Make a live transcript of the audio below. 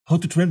How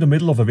to trim the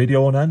middle of a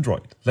video on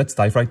Android. Let's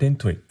dive right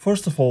into it.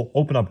 First of all,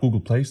 open up Google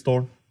Play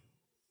Store.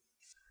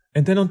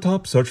 And then on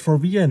top, search for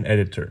VN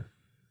Editor.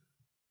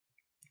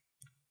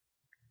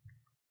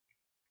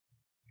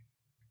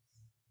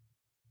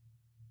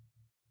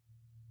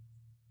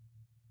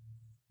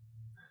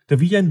 The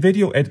VN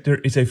Video Editor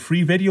is a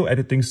free video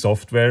editing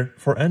software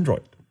for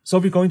Android. So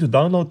we're going to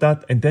download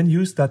that and then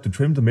use that to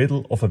trim the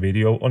middle of a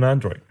video on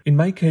Android. In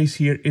my case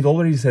here, it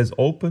already says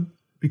open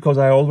because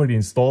I already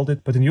installed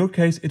it, but in your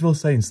case, it will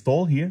say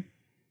install here.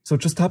 So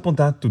just tap on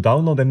that to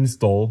download and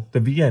install the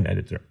VN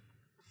Editor.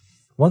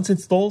 Once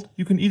installed,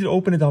 you can either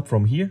open it up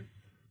from here,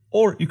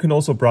 or you can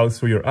also browse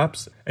through your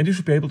apps and you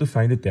should be able to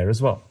find it there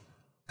as well.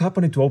 Tap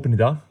on it to open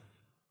it up.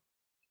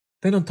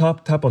 Then on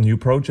top, tap on New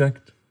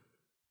Project.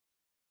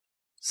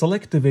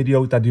 Select the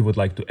video that you would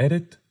like to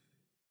edit.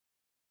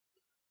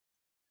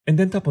 And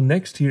then tap on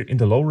Next here in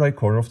the lower right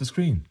corner of the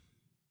screen.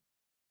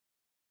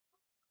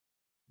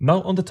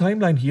 Now on the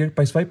timeline here,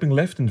 by swiping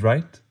left and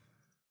right,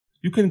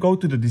 you can go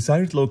to the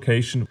desired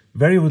location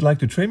where you would like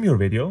to trim your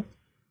video.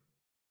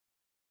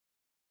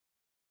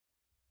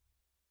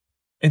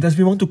 And as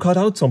we want to cut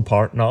out some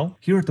part now,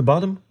 here at the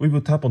bottom we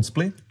will tap on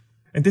Split,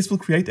 and this will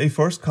create a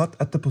first cut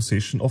at the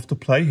position of the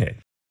playhead.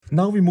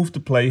 Now we move the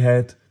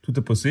playhead to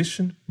the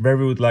position where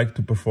we would like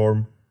to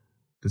perform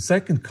the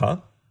second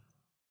cut.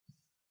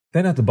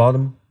 Then at the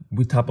bottom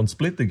we tap on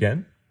Split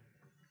again.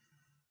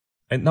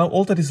 And now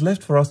all that is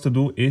left for us to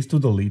do is to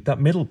delete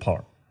that middle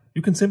part.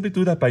 You can simply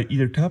do that by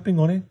either tapping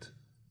on it,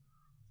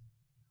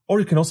 or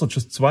you can also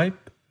just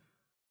swipe.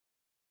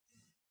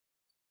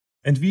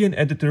 And VN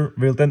Editor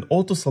will then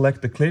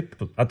auto-select the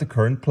clip at the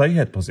current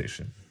playhead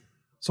position.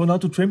 So now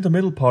to trim the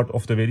middle part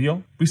of the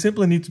video, we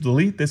simply need to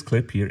delete this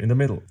clip here in the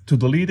middle. To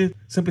delete it,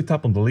 simply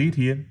tap on Delete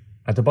here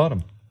at the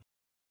bottom.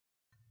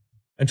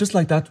 And just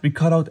like that, we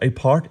cut out a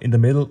part in the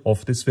middle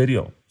of this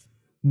video.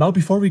 Now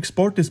before we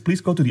export this,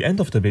 please go to the end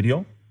of the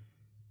video.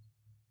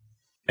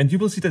 And you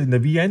will see that in the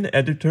VN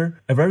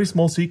Editor, a very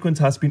small sequence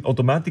has been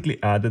automatically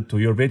added to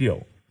your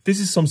video. This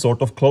is some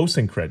sort of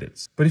closing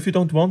credits. But if you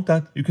don't want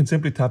that, you can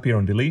simply tap here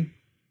on Delete.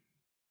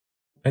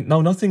 And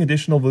now nothing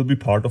additional will be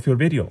part of your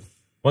video.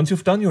 Once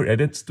you've done your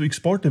edits, to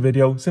export the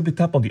video, simply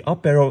tap on the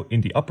up arrow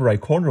in the upper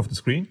right corner of the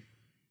screen.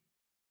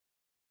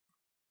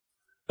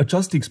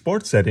 Adjust the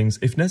export settings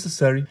if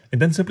necessary, and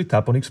then simply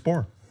tap on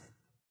Export.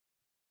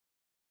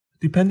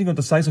 Depending on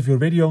the size of your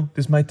video,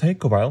 this might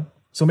take a while,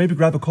 so maybe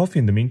grab a coffee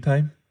in the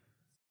meantime.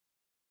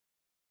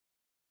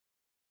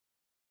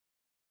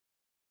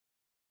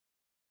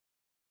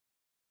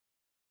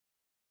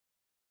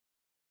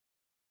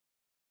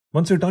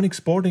 Once you're done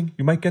exporting,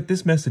 you might get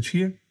this message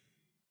here.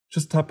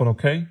 Just tap on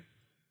OK.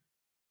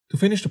 To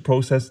finish the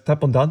process,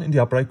 tap on Done in the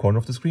upper right corner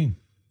of the screen.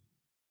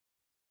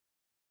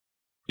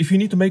 If you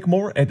need to make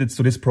more edits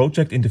to this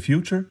project in the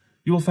future,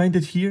 you will find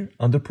it here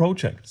under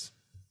Projects.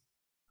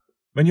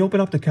 When you open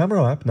up the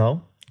Camera app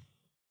now,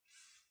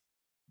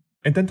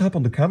 and then tap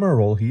on the camera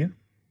roll here,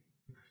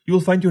 you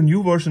will find your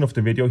new version of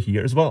the video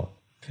here as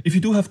well. If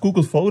you do have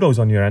Google Photos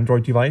on your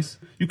Android device,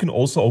 you can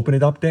also open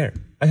it up there.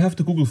 I have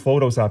the Google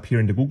Photos app here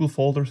in the Google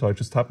folder, so I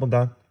just tap on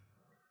that.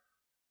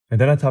 And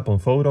then I tap on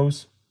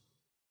Photos.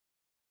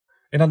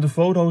 And under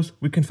Photos,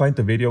 we can find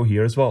the video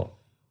here as well.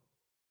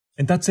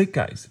 And that's it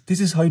guys. This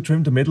is how you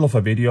trim the middle of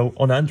a video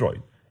on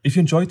Android. If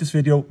you enjoyed this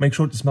video, make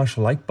sure to smash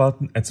the like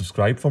button and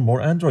subscribe for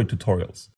more Android tutorials.